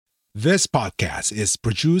This podcast is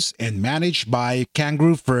produced and managed by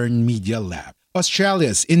Kangaroo Fern Media Lab,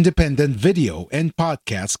 Australia's independent video and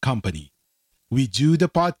podcast company. We do the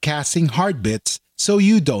podcasting hard bits so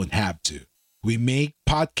you don't have to. We make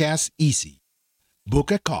podcasts easy. Book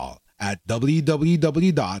a call at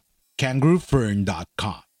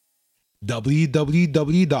www.kangaroofern.com.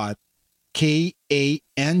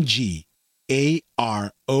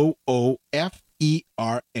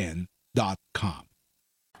 www.kangaroofern.com.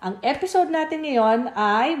 Ang episode natin ngayon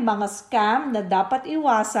ay mga scam na dapat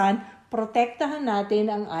iwasan, protektahan natin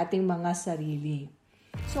ang ating mga sarili.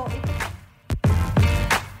 So, ito...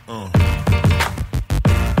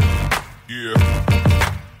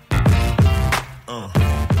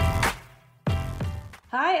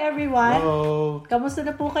 Hi everyone! Hello! Kamusta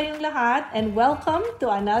na po kayong lahat? And welcome to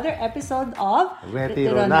another episode of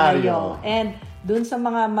Retironario. And dun sa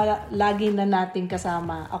mga lagi na nating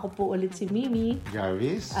kasama, ako po ulit si Mimi.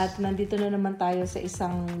 Jarvis. At nandito na naman tayo sa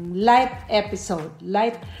isang light episode.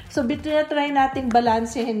 So, try nating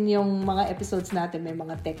balansehin yung mga episodes natin. May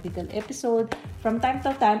mga technical episode. From time to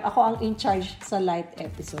time, ako ang in charge sa light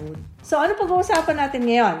episode. So, ano pag-uusapan natin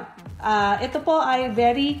ngayon? Ito po ay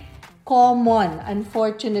very common,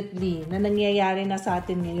 unfortunately, na nangyayari na sa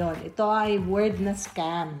atin ngayon. Ito ay word na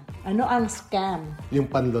scam. Ano ang scam? Yung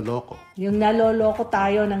panloloko. Yung naloloko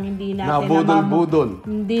tayo nang hindi natin Nabudol-budol.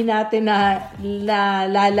 hindi natin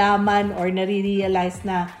lalaman or nare-realize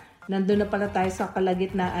na nandun na pala tayo sa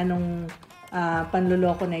kalagitnaan ng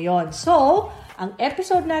panloloko na yon. So, ang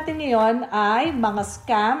episode natin ngayon ay mga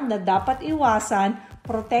scam na dapat iwasan,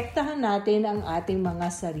 protektahan natin ang ating mga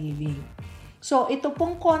sarili. So, ito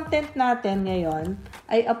pong content natin ngayon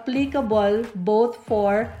ay applicable both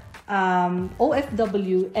for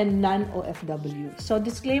OFW and non-OFW. So,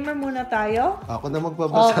 disclaimer muna tayo. Ako na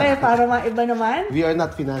magbabasa. Okay, para maiba naman. We are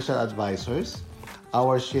not financial advisors.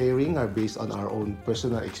 Our sharing are based on our own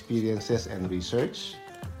personal experiences and research.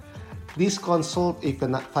 Please consult a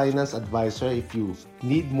finance advisor if you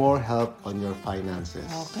need more help on your finances.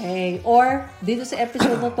 Okay. Or, dito sa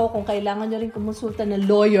episode na to, kung kailangan nyo rin kumonsulta ng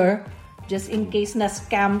lawyer, just in case na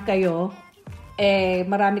scam kayo,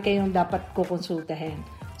 marami kayong dapat kukonsultahin.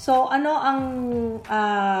 So, ano ang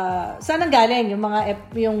saan ang galing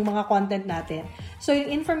yung mga content natin? So,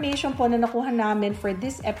 yung information po na nakuha namin for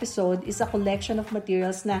this episode is a collection of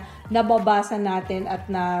materials na nababasa natin at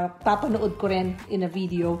napapanood ko rin in a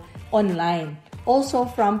video online. Also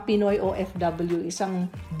from Pinoy OFW, isang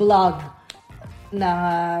blog na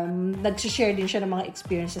nag-share din siya ng mga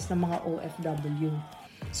experiences ng mga OFW.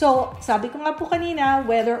 So, sabi ko nga po kanina,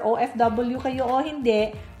 whether OFW kayo o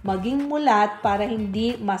hindi, maging mulat para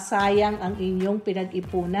hindi masayang ang inyong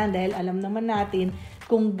pinag-ipunan dahil alam naman natin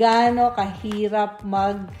kung gaano kahirap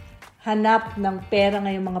maghanap ng pera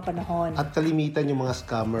ngayong mga panahon. At kalimitan yung mga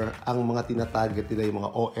scammer, ang mga tinatarget nila yung mga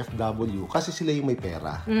OFW kasi sila yung may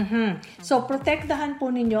pera. So, protektahan po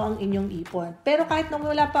ninyo ang inyong ipon. Pero kahit na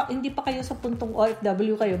hindi pa kayo sa puntong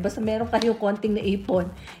OFW kayo, basta meron kayong konting na ipon,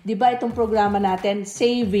 di ba itong programa natin,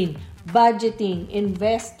 saving, budgeting,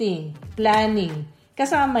 investing, planning,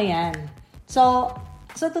 kasama yan. So,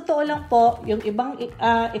 sa totoo lang po, yung ibang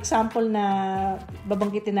example na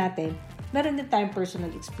babanggitin natin, meron din tayong personal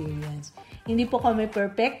experience. Hindi po kami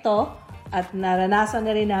perfecto at naranasan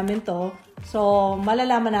na rin namin to. So,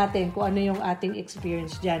 malalaman natin kung ano yung ating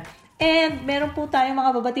experience dyan. And meron po tayong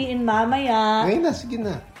mga babatiin mamaya. Ngayon na, sige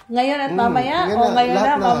na. Ngayon at mamaya? Ngayon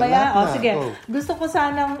na, mamaya? Sige. Gusto ko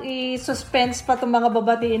sanang i-suspense pa itong mga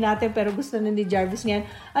babatiin natin pero gusto na ni Jarvis ngayon.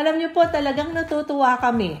 Alam niyo po, talagang natutuwa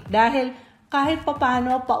kami dahil kahit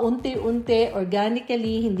papano, paunti-unti,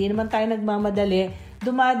 organically, hindi naman tayo nagmamadali,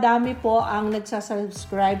 dumadami po ang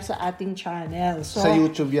nagsasubscribe sa ating channel. So, sa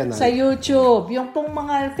YouTube yan. Sa YouTube. Yung pong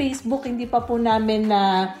mga Facebook, hindi pa po namin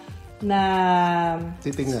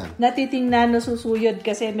natitingnan, nasusuyod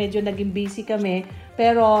kasi medyo naging busy kami.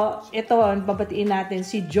 Pero ito, babatiin natin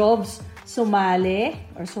si Jobs Sumali,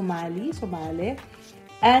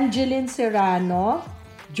 Angeline Serrano,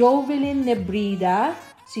 Jovelyn Nebrida,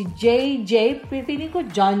 si JJ, feeling ko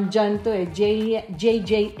John to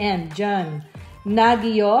JJN, John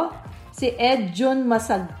Nagio, si Edjun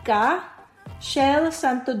Masagka, Shell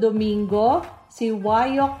Santo Domingo, si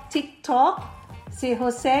Wayok TikTok, si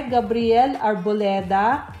Jose Gabriel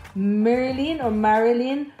Arboleda, Marilyn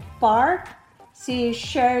Park, si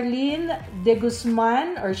Sherilyn De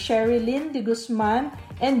Guzman,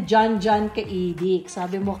 and John Kaidik.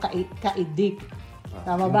 Sabi mo Kaidik.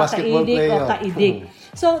 Tama ba? Kaidik o Kaidik.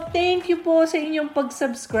 So, thank you po sa inyong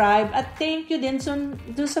pag-subscribe at thank you din sa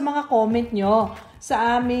mga comment nyo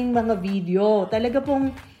sa aming mga video. Talaga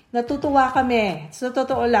pong natutuwa kami. Sa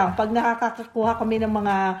totoo lang, pag nakakakuha kami ng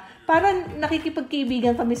mga para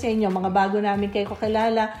nakikipagkaibigan kami sa inyo, mga bago namin kayo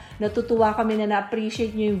kakilala, natutuwa kami na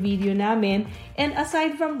na-appreciate nyo yung video namin. And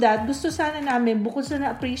aside from that, gusto sana namin, bukod sa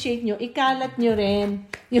na-appreciate nyo, ikalat nyo rin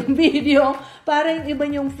yung video para yung iba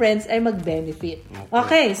nyong friends ay mag-benefit.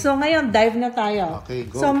 Okay, so ngayon, dive na tayo. Okay,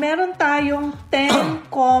 go. So meron tayong 10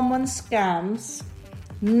 common scams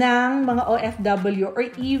ng mga OFW or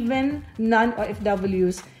even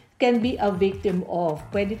non-OFWs can be a victim of.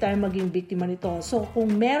 Pwede tayong maging biktima nito. So,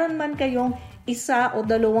 kung meron man kayong isa o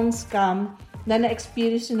dalawang scam na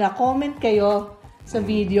na-experience na, comment kayo sa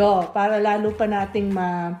video para lalo pa nating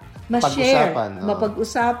ma-share,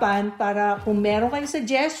 mapag-usapan para kung meron kayong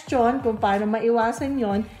suggestion kung paano maiwasan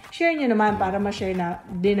yon, share nyo naman para ma-share na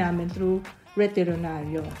din namin through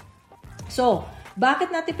Retironaryo. So,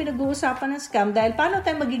 bakit natin pinag-uusapan ng scam? Dahil paano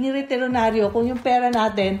tayo magiging retironaryo kung yung pera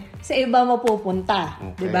natin sa iba mapupunta?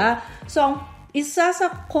 Okay. Diba? So, isa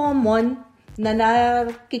sa common na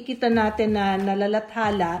nakikita natin na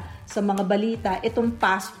nalalathala sa mga balita, itong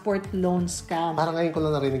passport loan scam. Parang ngayon ko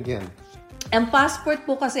lang narinig yan. Ang passport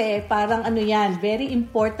po kasi, parang ano yan, very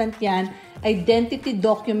important yan, identity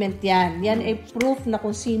document yan. Yan ay proof na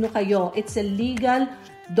kung sino kayo. It's a legal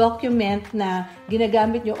document na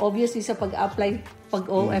ginagamit nyo obviously sa pag-apply pag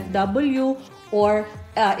OFW or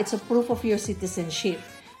it's a proof of your citizenship.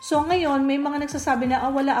 So ngayon, may mga nagsasabi na,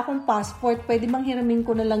 wala akong passport, pwede bang hiramin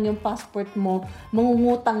ko na lang yung passport mo,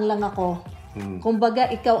 mangungutang lang ako. Kumbaga,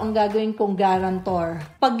 ikaw ang gagawin kong guarantor.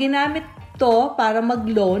 Pag ginamit to para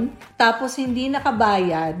mag-loan, tapos hindi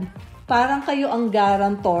nakabayad, parang kayo ang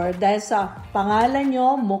guarantor dahil sa pangalan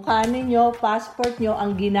nyo, mukha ninyo, passport nyo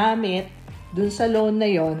ang ginamit dun sa loan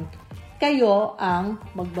na yon, kayo ang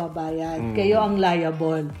magbabayad. Kayo ang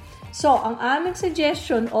liable. So, ang aming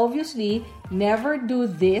suggestion, obviously, never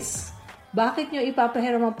do this. Bakit nyo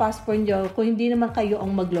ipapahiram ang passport nyo kung hindi naman kayo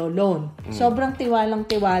ang maglo-loan? Sobrang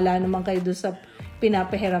tiwalang-tiwala naman kayo dun sa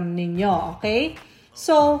pinapahiram ninyo. Okay?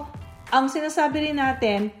 So, ang sinasabi rin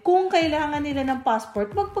natin, kung kailangan nila ng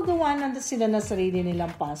passport, magpagawa na sila ng sarili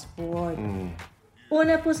nilang passport.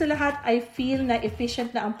 Una po sa lahat, I feel na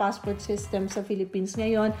efficient na ang passport system sa Philippines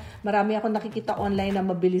ngayon. Marami akong nakikita online na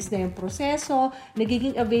mabilis na yung proseso.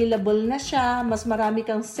 Nagiging available na siya. Mas marami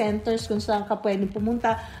kang centers kung saan ka pwedeng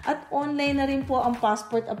pumunta. At online na rin po ang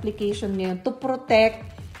passport application ngayon to protect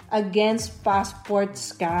against passport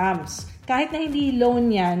scams. Kahit na hindi loan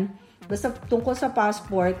yan, basta tungkol sa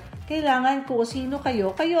passport, kailangan kung sino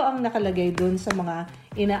kayo ang nakalagay dun sa mga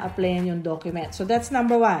ina-applyan yung document. So, that's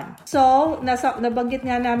number 1. So, nabanggit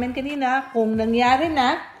nga namin kanina, kung nangyari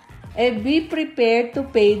na, be prepared to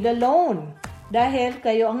pay the loan. Dahil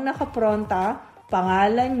kayo ang nakapronta,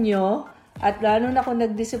 pangalan nyo, at lalo na kung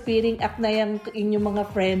nag-disappearing act na yung inyong mga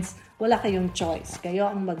friends, wala kayong choice.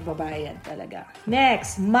 Kayo ang magbabayad talaga.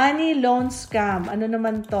 Next, money loan scam. Ano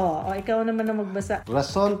naman to? O, ikaw naman ang magbasa.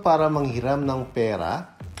 Rason para manghiram ng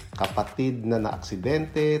pera, kapatid na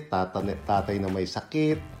naaksidente, tatay na may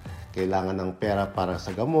sakit, kailangan ng pera para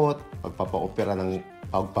sa gamot, pagpapaopera,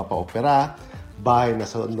 bahay na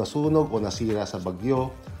nasunog o nasira sa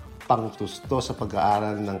bagyo, pangtusto sa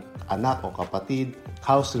pag-aaral ng anak o kapatid,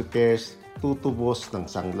 house repairs, tutubos ng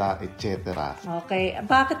sangla, etc. Okay.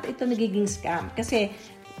 Bakit ito nagiging scam? Kasi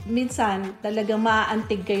minsan talagang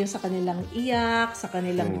maaantig kayo sa kanilang iyak, sa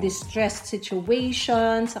kanilang distressed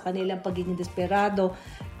situation, sa kanilang pagiging desperado.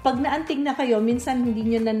 Pag naantig na kayo, minsan hindi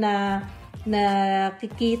nyo na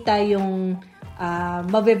nakikita yung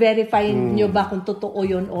mabe-verify nyo ba kung totoo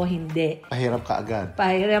yun o hindi. Pahiram ka agad.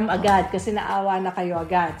 Pahiram agad kasi naawa na kayo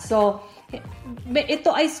agad. So, ito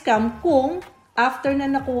ay scam kung after na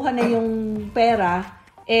nakuha na yung pera,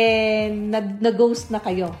 nag-ghost na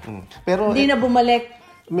kayo. Pero hindi na bumalik.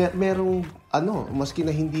 Merong maski na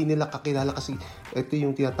hindi nila kakilala kasi ito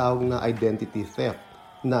yung tinatawag na identity theft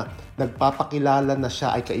na nagpapakilala na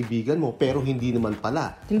siya ay kaibigan mo pero hindi naman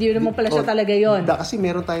pala. Hindi naman pala siya talaga yon. Kasi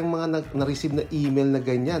meron tayong mga na-receive na email na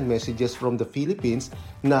ganyan, messages from the Philippines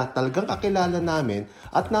na talagang kakilala namin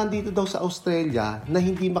at nandito daw sa Australia na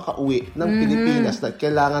hindi makauwi ng Pilipinas na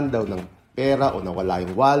kailangan daw ng pera o nawala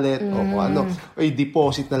yung wallet o kung ano, ay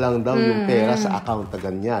deposit na lang daw yung pera sa account na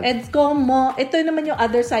ganyan. At ito naman yung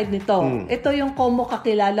other side nito. Ito yung kung mo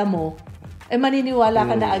kakilala mo, maniniwala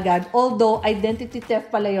ka na agad. Although, identity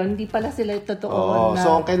theft pala yon, hindi pala sila totoo na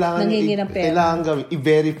so, nangingi ng pera. Kailangan gawin,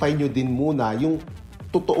 i-verify nyo din muna yung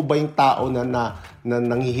totoo ba yung tao na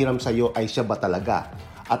nanghihiram sa'yo ay siya ba talaga.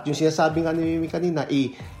 At yung sinasabi nga ni Mimi kanina,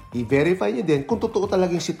 i-verify nyo din kung totoo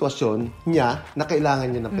talaga yung sitwasyon niya na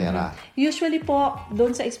kailangan niya ng pera. Usually po,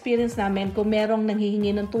 doon sa experience namin, kung merong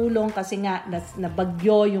nanghihingi ng tulong kasi nga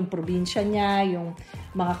nabagyo yung probinsya niya, yung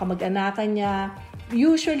mga kamag-anakan niya,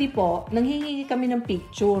 usually po, nanghihingi kami ng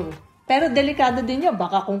picture. Pero delikado din yun.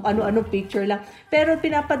 Baka kung ano-ano picture lang. Pero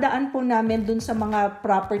pinapadaan po namin dun sa mga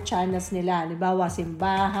proper channels nila. Halimbawa,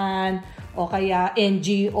 simbahan, o kaya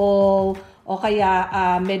NGO, o kaya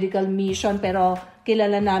medical mission. Pero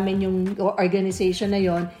kilala namin yung organization na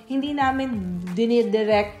yon. Hindi namin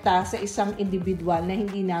dinidirekta sa isang individual na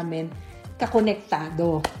hindi namin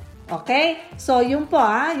kakonektado. Okay? So, yun po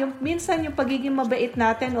yung minsan yung pagiging mabait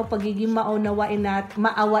natin o pagiging maawain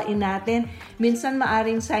natin, minsan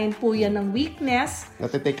maaring sign po yan ng weakness.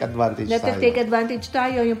 Natitake advantage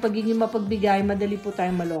tayo. Yung pagiging mapagbigay, madali po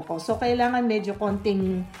tayong maloko. So, kailangan medyo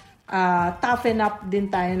konting toughen up din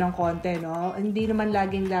tayo ng konti, no? Hindi naman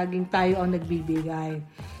laging tayo ang nagbibigay.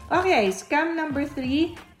 Okay, scam number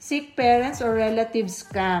 3, sick parents or relative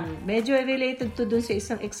scam. Medyo related to dun sa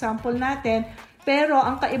isang example natin. Pero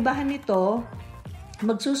ang kaibahan nito,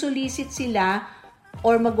 magsusulisit sila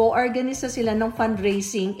or mag-o-organize sila ng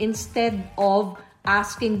fundraising instead of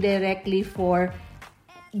asking directly for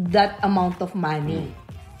that amount of money.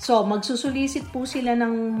 So, magsusulisit po sila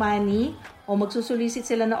ng money o magsusulisit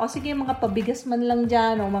sila na, sige, mga pabigas man lang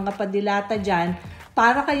dyan o mga padilata dyan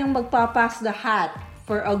para kayong magpapass the hat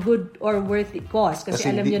for a good or worthy cause. Kasi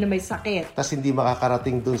alam nyo na may sakit. Tapos hindi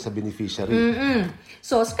makakarating dun sa beneficiary.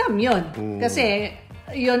 So, scam yun. Kasi,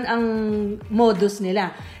 yun ang modus nila.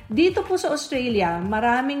 Dito po sa Australia,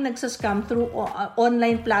 maraming nagsascam through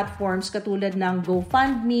online platforms katulad ng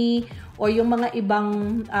GoFundMe o yung mga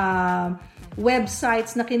ibang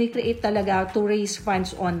websites na kinikreate talaga to raise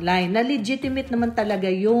funds online. Na legitimate naman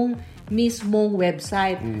talaga yung mismong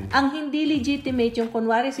website. Ang hindi legitimate yung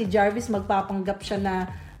kunwari si Jarvis magpapanggap siya na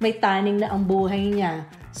may taning na ang buhay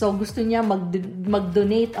niya. So gusto niya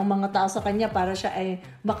mag-donate ang mga tao sa kanya para siya ay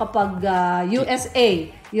makapag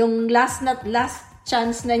USA. Yung last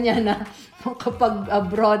chance na niya na makapag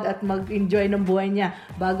abroad at mag-enjoy ng buhay niya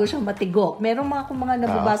bago siya matigok. Merong mga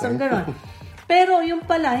nababasang gano'n. Pero yung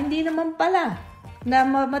pala, hindi naman pala na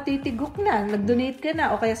matitigok na, nag-donate ka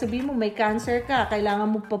na, o kaya sabihin mo may cancer ka,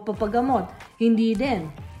 kailangan mo papagamot. Hindi din.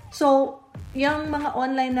 So, yung mga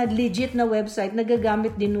online na legit na website,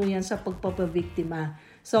 nagagamit din yan sa pagpapabiktima.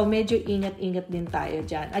 So, medyo ingat-ingat din tayo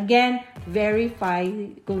dyan. Again, verify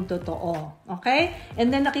kung totoo. Okay?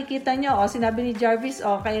 And then, nakikita nyo, sinabi ni Jarvis,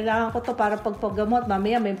 kailangan ko to para pagpagamot.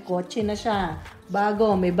 Mamaya, may kotse na siya.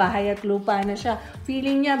 Bago, may bahay at lupa na siya.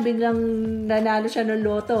 Feeling niya, biglang nanalo siya ng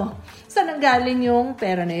loto. Saan nanggaling yung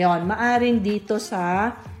pera na yon? Maaring dito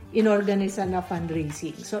sa inorganisa na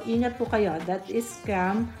fundraising. So, ingat po kayo. That is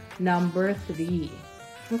scam number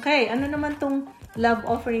 3. Okay, ano naman tong love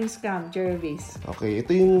offering scam, Jarvis? Okay,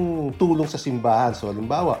 ito yung tulong sa simbahan. So,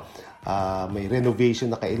 halimbawa, may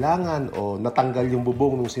renovation na kailangan o natanggal yung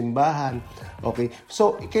bubong ng simbahan. Okay,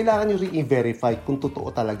 so kailangan nyo rin i-verify kung totoo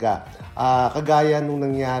talaga. Kagaya nung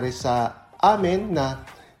nangyari sa amin na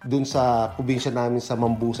dun sa probinsya namin sa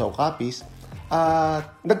Mambusa o Capiz,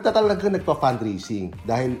 nagpa-fundraising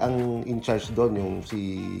dahil ang in charge doon yung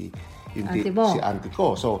si auntie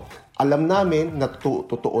ko. So, alam namin na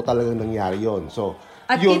totoo talagang nangyari yon. So,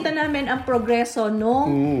 at kita namin ang progreso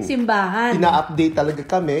nung simbahan. Ina-update talaga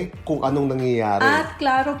kami kung anong nangyayari. At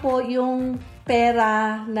klaro po yung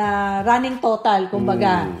pera na running total,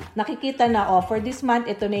 kumbaga. Nakikita na, for this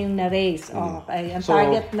month, ito na yung na-raise. Okay, ang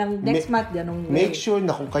target ng next month, ganun. Make sure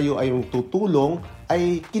na kung kayo ay yung tutulong,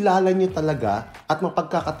 ay kilala nyo talaga at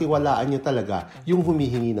mapagkakatiwalaan nyo talaga yung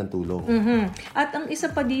humihingi ng tulong. At ang isa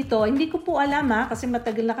pa dito, hindi ko po alam kasi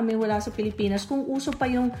matagal na kami wala sa Pilipinas, kung uso pa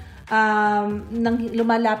yung nang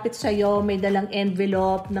lumalapit sa'yo, may dalang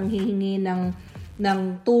envelope, nang hihingi ng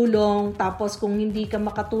tulong, tapos kung hindi ka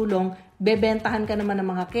makatulong, bebentahan ka naman ng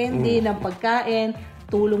mga candy, ng pagkain,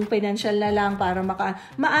 tulong financial na lang para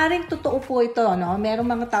maaring totoo po ito, no? Merong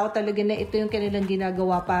mga tao talaga na ito yung kanilang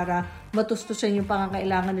ginagawa para matustusan yung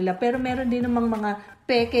pangangailangan nila. Pero meron din namang mga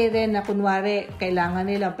peke rin na kunwari kailangan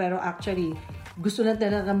nila pero actually gusto lang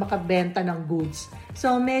talaga makabenta ng goods.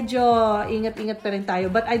 So medyo ingat-ingat pa rin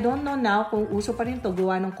tayo. But I don't know now kung uso pa rin to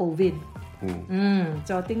gawa ng COVID.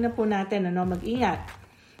 So tingnan po natin, mag-ingat.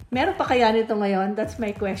 Meron pa kaya nito ngayon? That's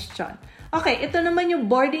my question. Okay, ito naman yung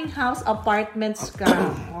boarding house apartment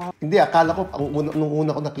scam. Hindi, akala ko, nung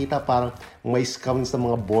una ko nakita, parang may scam sa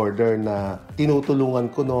mga border na tinutulungan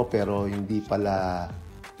ko, pero hindi pala.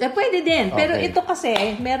 Pwede din. Okay. Pero ito kasi,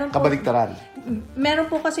 meron po. Kabaliktaran. Meron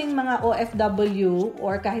po kasing mga OFW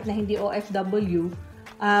or kahit na hindi OFW,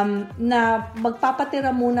 na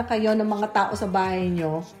magpapatira muna kayo ng mga tao sa bahay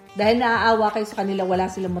nyo Dahil naaawa kayo sa kanila,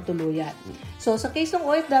 wala silang matuluyan. So, sa case ng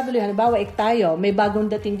OFW, halimbawa, tayo, may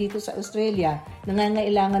bagong dating dito sa Australia,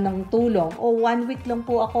 nangangailangan ng tulong, o 1 week lang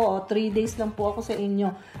po ako, o 3 days lang po ako sa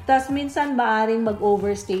inyo. Tapos, minsan, maaring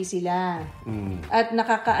mag-overstay sila. At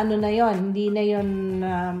nakakaano na yon, hindi na yon,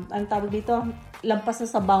 ang tawag dito, lampas na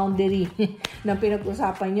sa boundary ng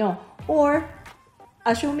pinag-usapan nyo. Or,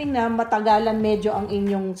 assuming na matagalan medyo ang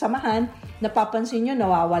inyong samahan, napapansin nyo,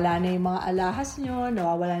 nawawala na yung mga alahas nyo,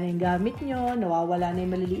 nawawala na yung gamit nyo, nawawala na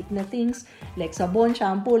yung maliliit na things, like sabon,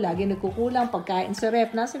 shampoo, lagi nagkukulang, pagkain sa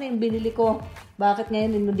ref, nasa na yung binili ko, bakit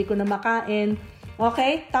ngayon hindi ko na makain,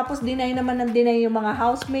 okay? Tapos deny naman ng deny yung mga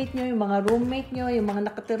housemate nyo, yung mga roommate nyo, yung mga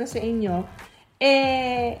nakatira sa inyo,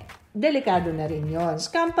 delikado na rin yon.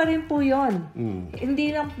 Scam pa rin po yon. Hindi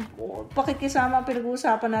lang pakikisama ang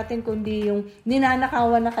pinag-uusapan natin, kundi yung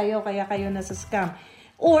ninanakawan na kayo, kaya kayo nasa scam.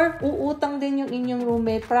 Or, uutang din yung inyong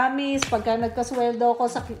roommate. Promise, pagka nagkasweldo ko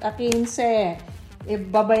sa 15,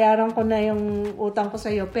 babayaran ko na yung utang ko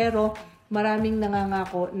sa'yo. Pero, maraming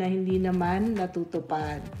nangangako na hindi naman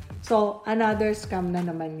natutupad. So, another scam na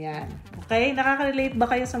naman yan. Okay? Nakaka-relate ba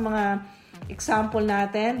kayo sa mga example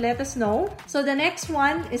natin? Let us know. So, the next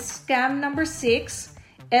one is scam number 6,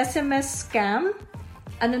 SMS scam.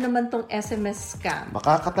 Ano naman tong SMS scam?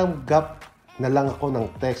 Makakatanggap na lang ako ng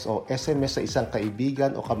text o SMS sa isang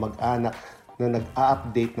kaibigan o kamag-anak na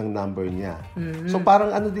nag-a-update ng number niya. So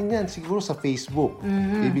parang ano din yan, siguro sa Facebook.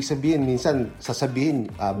 Ibig sabihin, minsan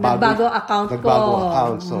sasabihin, nagbagong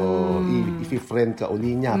account So i-friend ka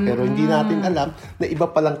uli niya. Pero hindi natin alam na iba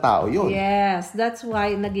palang tao yun. Yes, that's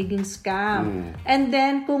why nagiging scam. And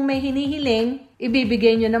then, kung may hinihiling,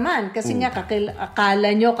 ibibigay nyo naman. Kasi nga,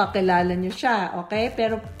 akala nyo, kakilala nyo siya. Okay?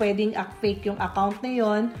 Pero pwedeng fake yung account na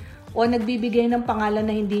yon o nagbibigay ng pangalan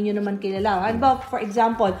na hindi nyo naman kilala. Ano, for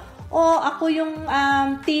example, ako yung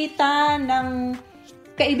tita ng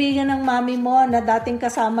kaibigan ng mami mo na dating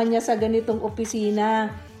kasama niya sa ganitong opisina.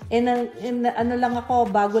 Ano lang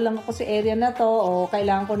ako, bago lang ako sa area na to, o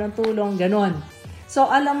kailangan ko ng tulong, ganon. So,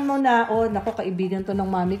 alam mo na, naku, kaibigan to ng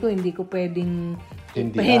mami ko, hindi ko pwedeng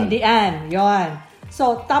hindian. Yon.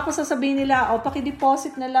 So, tapos sasabihin nila,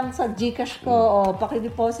 paki-deposit na lang sa GCash ko, o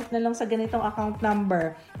paki-deposit na lang sa ganitong account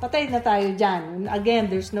number. Patay na tayo dyan. Again,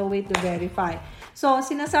 there's no way to verify. So,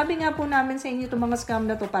 sinasabi nga po namin sa inyo itong mga scam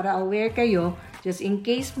na to para aware kayo, just in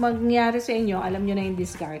case mangyari sa inyo, alam nyo na yung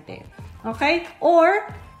discarded. Okay? Or,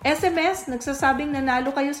 SMS, nagsasabing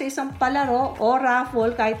nanalo kayo sa isang palaro o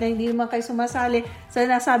raffle, kahit na hindi naman kayo sumasali,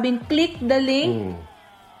 sinasabing click the link.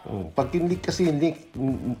 Pag kinlik kasi yung link,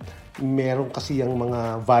 meron kasi yung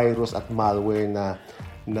mga virus at malware na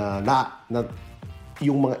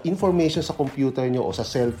yung mga information sa computer nyo o sa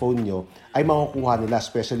cellphone nyo ay makukuha nila,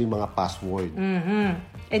 especially mga password.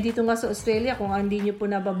 Dito nga sa Australia, kung hindi nyo po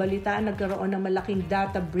nababalitaan, nagkaroon ng malaking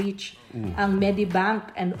data breach ang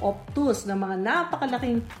Medibank and Optus na mga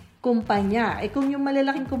napakalaking kumpanya. Kung yung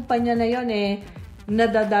malalaking kumpanya na yon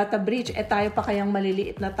nadadata breach, tayo pa kayang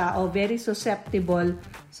maliliit na tao, very susceptible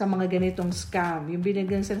sa mga ganitong scam. Yung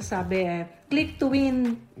binigyan sinasabi, click to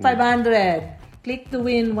win 500, click to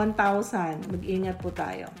win 1,000. Mag-ingat po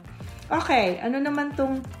tayo. Okay, ano naman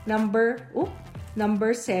tong number 7.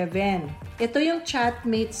 Ito yung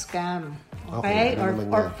chatmate scam. Okay?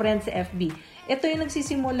 Or friends sa FB. Ito yung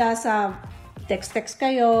nagsisimula sa text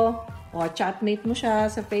kayo, o chatmate mo siya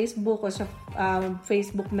sa Facebook o sa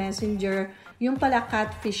Facebook Messenger. Yung pala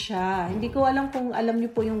catfish siya. Hindi ko alam kung alam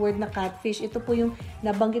niyo po yung word na catfish. Ito po yung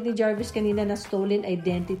nabanggit ni Jarvis kanina na stolen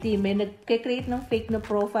identity. May nagke-create ng fake na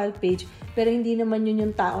profile page, pero hindi naman yun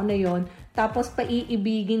yung tao na yon. Tapos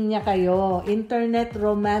paiibigin niya kayo. Internet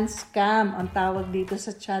romance scam ang tawag dito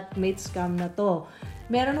sa chatmate scam na to.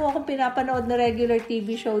 Meron mo akong pinapanood na regular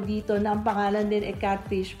TV show dito na ang pangalan din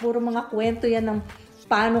catfish. Puro mga kwento yan ng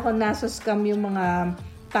paano ka nasa scam yung mga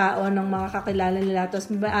tao ng mga kakilala nila. Tapos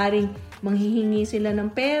maaring manghihingi sila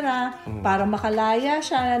ng pera para makalaya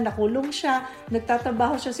siya, nakulong siya,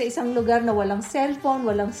 nagtatrabaho siya sa isang lugar na walang cellphone,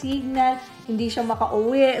 walang signal, hindi siya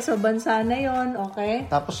makauwi sa bansa na yon, okay?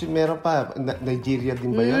 Tapos meron pa, Nigeria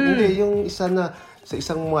din ba yun? Hindi, yung isa na sa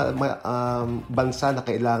isang bansa na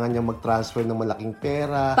kailangan niya mag-transfer ng malaking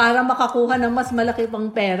pera. Para makakuha ng mas malaki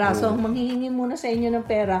pang pera. So, manghihingi muna sa inyo ng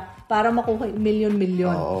pera para makuha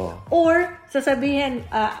milyon-milyon. Or, sasabihin,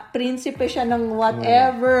 prinsipe siya ng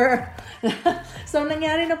whatever. So,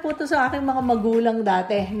 nangyari na po ito sa aking mga magulang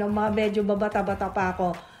dati. Nung mga medyo babata-bata pa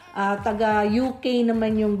ako. Taga UK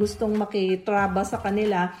naman yung gustong makitraba sa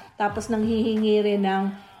kanila. Tapos, nanghihingi rin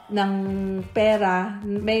ng ng pera,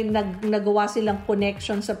 may nagawa silang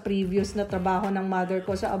connection sa previous na trabaho ng mother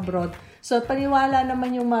ko sa abroad. So, paniwala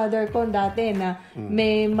naman yung mother ko dati na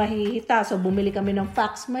may mahihita. So, bumili kami ng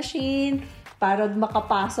fax machine para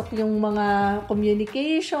makapasok yung mga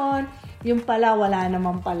communication. Yung pala, wala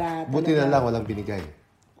naman pala. Buti na lang, walang binigay.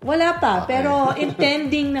 Wala pa, pero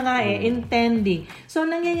intending na nga intending. So,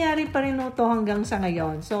 nangyayari pa rin ito hanggang sa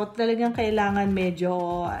ngayon. So, talagang kailangan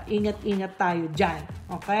medyo ingat-ingat tayo dyan.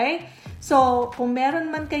 Okay? So, kung meron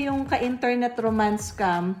man kayong ka-internet romance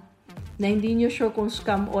scam na hindi nyo sure kung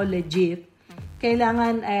scam o legit,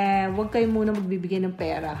 kailangan wag kayo muna magbibigay ng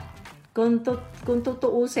pera. Kung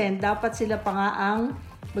tutuusin, dapat sila pa nga ang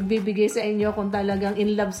magbibigay sa inyo kung talagang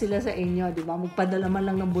in love sila sa inyo. Di ba? Magpadala man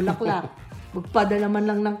lang ng bulaklak. Magpadala man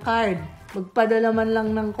lang ng card. Magpadala man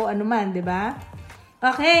lang ng kung ano man, di ba?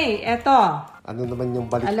 Okay, eto. Ano naman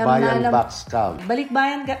yung balikbayan box scam?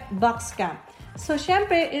 Balikbayan box scam. So,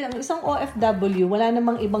 syempre, isang OFW, wala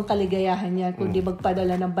namang ibang kaligayahan yan kundi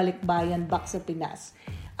magpadala ng balikbayan box sa Pinas.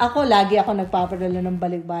 Lagi ako nagpapadala ng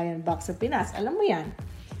balikbayan box sa Pinas. Alam mo yan.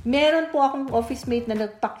 Meron po akong office mate na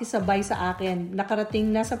nagpakisabay sa akin.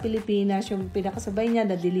 Nakarating na sa Pilipinas yung pinakasabay niya,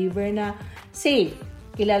 na-deliver na safe.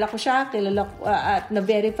 Kilala ko siya, at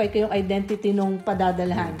na-verify ko yung identity nung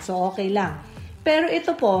padadalhan. So, okay lang. Pero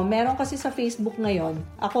ito po, meron kasi sa Facebook ngayon,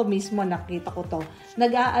 ako mismo nakita ko to,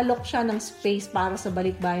 nag-aalok siya ng space para sa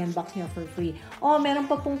balikbayan box niya for free. Meron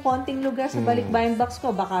pa pong konting lugar sa balikbayan box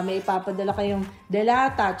ko. Baka may ipapadala kayong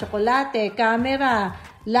delata, tsokolate, camera,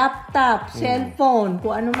 laptop, cellphone,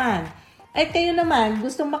 kung ano man. Kayo naman,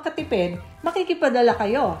 gustong makatipid, makikipadala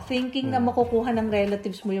kayo, thinking na makukuha ng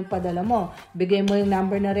relatives mo yung padala mo. Bigay mo yung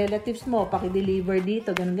number ng relatives mo, pakideliver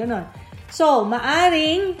dito, ganun-ganon. So,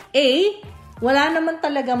 maaring A, wala naman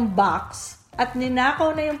talagang box at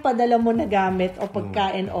ninakaw na yung padala mo na gamit o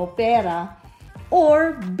pagkain o pera.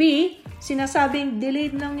 Or B, sinasabing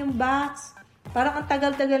delayed lang yung box. Parang ang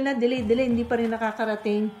tagal-tagal na, delay, hindi pa rin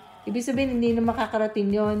nakakarating. Ibig sabihin, hindi na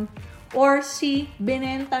makakarating yon. Or C,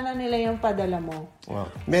 binenta na nila yung padala mo.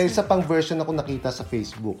 Wow. May isa pang version ako nakita sa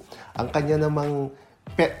Facebook. Ang kanya namang,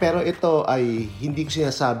 pero ito ay hindi ko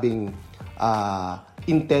sinasabing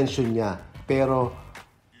intention niya. Pero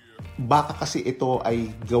baka kasi ito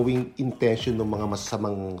ay gawing intention ng mga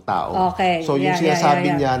masasamang tao. Okay. So yung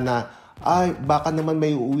sinasabi niya na, baka naman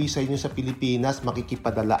may uuwi sa inyo sa Pilipinas,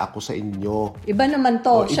 makikipadala ako sa inyo. Iba naman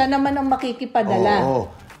to. Siya naman ang makikipadala.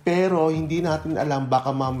 Oo. Pero hindi natin alam, baka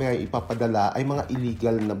mamaya ipapadala ay mga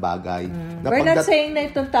illegal na bagay. We're not saying na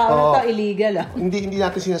itong tao na ito illegal. Hindi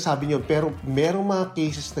natin sinasabi yun. Pero merong mga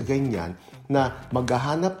cases na ganyan na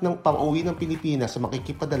maghahanap ng pang-uwi ng Pilipinas sa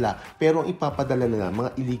makikipadala, pero ang ipapadala nila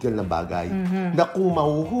mga illegal na bagay. Na kung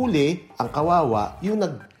mahuhuli ang kawawa, yung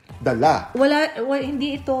nagdala.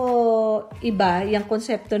 Hindi ito iba, yung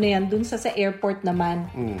konsepto na yan, dun sa airport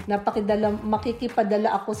naman, na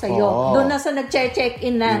makikipadala ako sa'yo. Doon na sa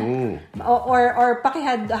nag-check-in na. Or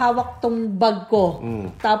pakihawak tong bag ko.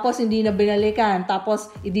 Tapos hindi na binalikan.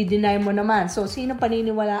 Tapos i-deny mo naman. So, sino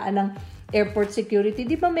paniniwalaan ng airport security?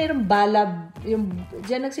 Di ba mayroong bala,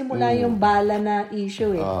 diyan nagsimula yung bala na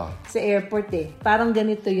issue sa airport Parang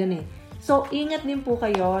ganito yun So, ingat din po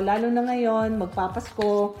kayo, lalo na ngayon,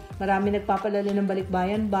 magpapasko, marami nagpapadala ng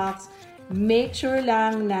balikbayan box. Make sure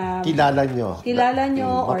lang na kilala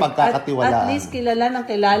nyo or at least kilala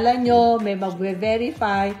nyo, may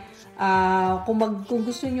mag-verify. Kung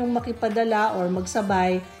gusto nyo makipadala or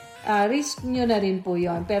magsabay, risk nyo na rin po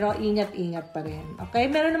yon, pero ingat-ingat pa rin. Okay?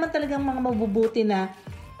 Meron naman talagang mga mabubuti na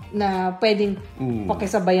pwedeng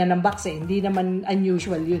pakisabayan ng box Hindi naman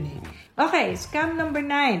unusual yun Okay, scam number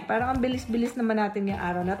 9. Parang ang bilis-bilis naman natin yung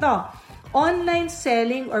araw na to. Online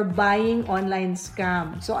selling or buying online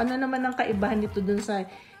scam. So, ano naman ang kaibahan nito dun sa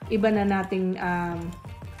iba na nating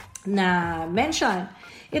na mention?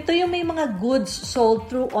 Ito yung may mga goods sold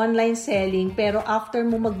through online selling, pero after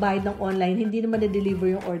mo magbayad ng online, hindi naman na-deliver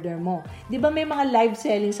yung order mo. Di ba may mga live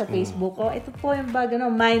selling sa Facebook? Ito po yung bag,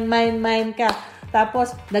 mine ka.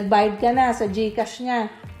 Tapos, nagbayad ka na sa GCash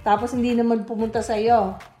niya. Tapos, hindi naman pumunta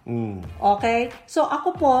sa'yo. Okay? So, ako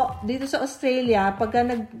po, dito sa Australia, pagka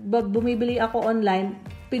bumibili ako online,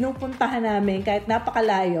 pinupuntahan namin kahit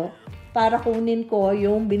napakalayo para kunin ko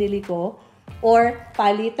yung binili ko or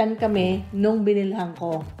palitan kami nung binilhan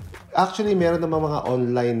ko. Actually, meron naman mga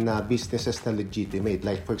online na businesses na legitimate.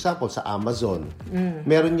 Like, for example, sa Amazon,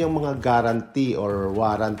 meron yung mga guarantee or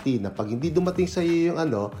warranty na pag hindi dumating sa iyo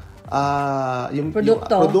yung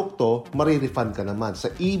produkto, marirefund ka naman. Sa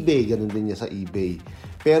eBay, ganun din niya sa eBay.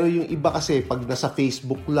 Pero yung iba kasi, pag nasa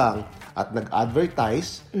Facebook lang at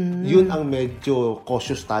nag-advertise, yun ang medyo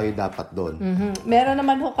cautious tayo dapat doon. Meron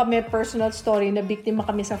naman ho kami personal story na biktima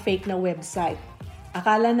kami sa fake na website.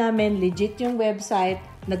 Akala namin legit yung website,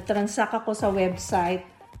 nag-transact ako sa website,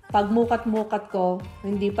 pag mukat-mukat ko,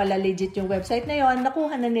 hindi pala legit yung website na yon,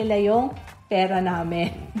 nakuha na nila yung pera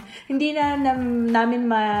namin. Hindi na namin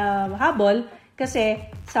mahabol kasi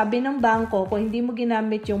sabi ng bangko, kung hindi mo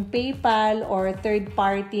ginamit yung PayPal or third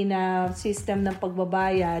party na system ng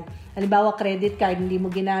pagbabayad, halimbawa credit card, hindi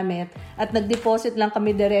mo ginamit, at nag-deposit lang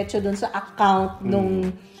kami diretso dun sa account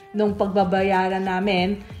nung pagbabayaran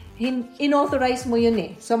namin, inauthorize mo yun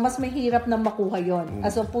eh. So, mas mahirap na makuha yun.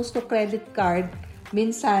 As opposed to credit card,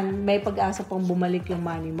 minsan may pag-asa pang bumalik yung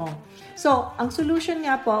money mo. So, ang solution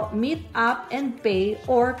nga po, meet up and pay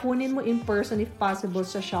or kunin mo in person if possible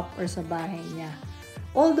sa shop or sa bahay niya.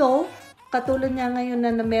 Although, katulad nga ngayon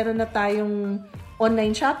na meron na tayong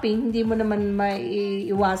online shopping, hindi mo naman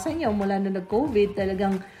maiiwasan yun mula na nag-COVID.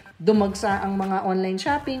 Talagang dumagsa ang mga online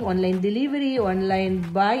shopping, online delivery, online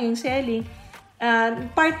buying, selling.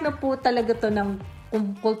 Part na po talaga to ng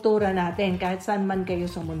kultura natin kahit saan man kayo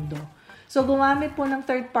sa mundo. So, gumamit po ng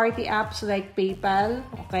third-party apps like PayPal,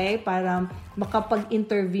 okay, para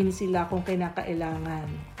makapag-intervene sila kung kinakailangan.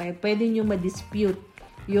 Okay, pwede nyo ma-dispute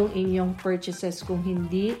yung inyong purchases kung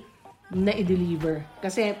hindi na i-deliver.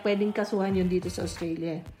 Kasi pwedeng kasuhan yun dito sa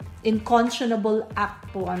Australia. Unconscionable act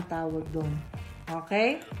po ang tawag doon.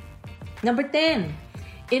 Okay? Number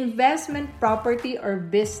 10, investment property or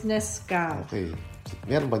business scam. Okay.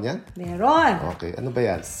 Meron ba niyan? Meron. Okay. Ano ba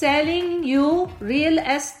yan? Selling you real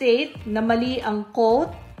estate na mali ang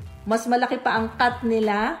quote, mas malaki pa ang cut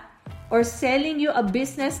nila, or selling you a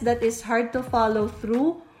business that is hard to follow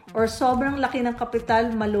through, or sobrang laki ng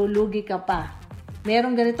kapital, malulugi ka pa.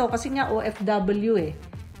 Merong ganito kasi nga OFW eh.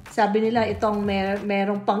 Sabi nila itong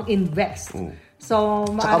merong pang invest. So,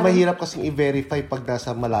 saka mahirap kasing i-verify pag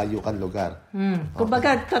nasa malayo kang lugar.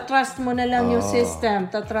 Kumbaga, tatrust mo na lang yung system.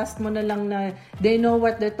 Tatrust mo na lang na they know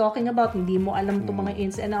what they're talking about. Hindi mo alam itong mga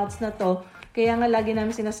ins and outs na to. Kaya nga lagi namin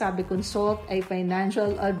sinasabi, consult a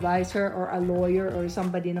financial advisor or a lawyer or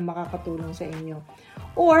somebody na makakatulong sa inyo.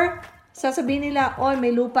 Or, sasabihin nila, may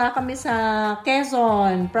lupa kami sa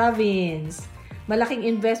Quezon Province. Malaking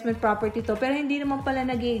investment property to, pero hindi naman pala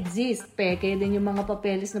nag-exist. Peke din yung mga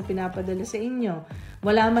papeles na pinapadala sa inyo.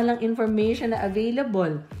 Wala man lang information na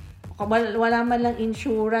available. Wala man lang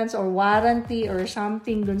insurance or warranty or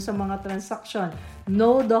something dun sa mga transaction.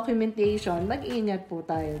 No documentation. Mag-ingat po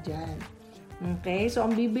tayo dyan. Okay? So,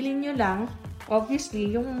 ang bibilin nyo lang, obviously,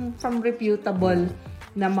 yung from reputable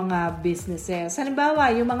na mga businesses.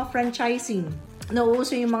 Halimbawa, yung mga franchising.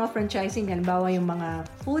 Nauuso yung mga franchising, halimbawa yung mga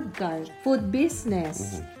food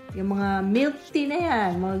business, yung mga milk tea na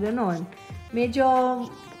yan, mga ganon. Medyo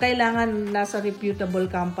kailangan nasa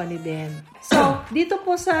reputable company din. So, dito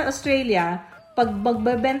po sa Australia, pag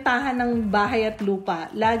magbebentahan ng bahay at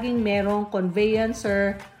lupa, laging merong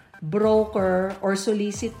conveyancer, broker, or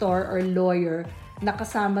solicitor, or lawyer na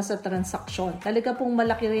kasama sa transaksyon. Talaga pong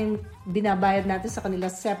malaki rin binabayad natin sa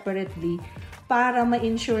kanila separately para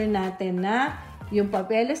ma-insure natin na yung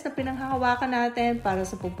papeles na pinanghahawakan natin para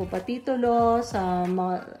sa pagpapatitulo, sa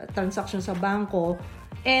mga transaction sa bangko,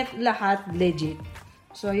 at lahat legit.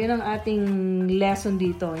 So, yun ang ating lesson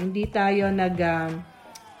dito. Hindi tayo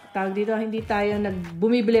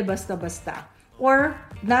bumibili basta-basta. Or,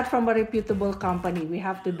 not from a reputable company. We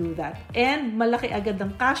have to do that. And, malaki agad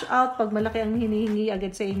ang cash out. Pag malaki ang hinihingi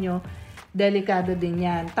agad sa inyo, delikado din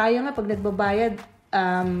yan. Tayo nga, pag nagbabayad,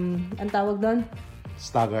 ang tawag doon?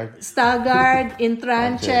 Staggered, in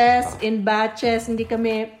tranches, in batches, hindi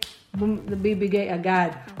kami bibigay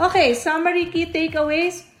agad. Okay, summary key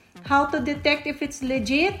takeaways. How to detect if it's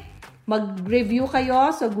legit. Mag-review kayo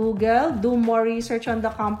sa Google, do more research on the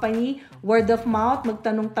company, word of mouth,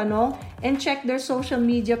 magtanong-tanong, and check their social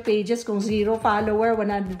media pages kung 0 follower,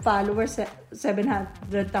 100 followers,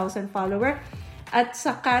 700,000 follower. At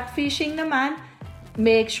sa catfishing naman,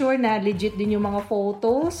 make sure na legit din yung mga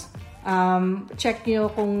photos. Check nyo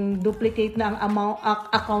kung duplicate na ang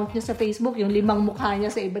account nyo sa Facebook, yung 5 mukha niya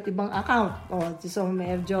sa iba't ibang account. So,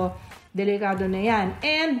 medyo delikado na yan.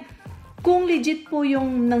 And, kung legit po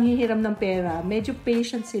yung nanghihiram ng pera, medyo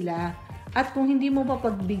patient sila. At kung hindi mo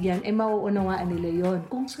pagbigyan, mauunawaan nila yon.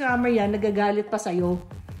 Kung scammer yan, nagagalit pa sa'yo.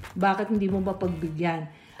 Bakit hindi mo pagbigyan?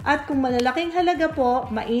 At kung malalaking halaga po,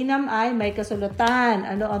 mainam ay may kasulatan.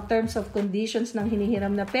 Ano ang terms of conditions ng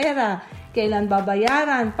hinihiram na pera? Kailan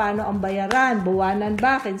babayaran? Paano ang bayaran? Buwanan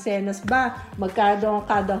ba? Kinsenas ba? Magkano ang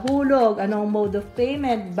kada hulog? Anong mode of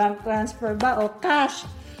payment? Bank transfer ba o cash?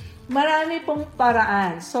 Marami pong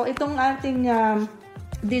paraan. So, itong ating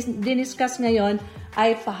diniscuss ngayon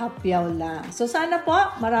ay pahapyaw lang. So sana po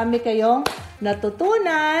marami kayong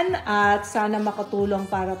natutunan at sana makatulong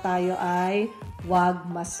para tayo ay wag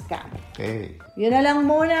ma-scam. Okay. Yun na lang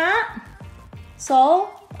muna. So,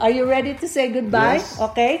 are you ready to say goodbye? Yes.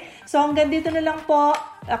 Okay. So hanggang dito na lang po.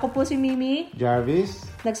 Ako po si Mimi. Jarvis,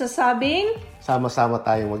 Nagsasabing sama-sama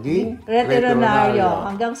tayong maging Retronaryo.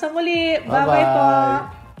 Hanggang sa muli. Bye-bye po.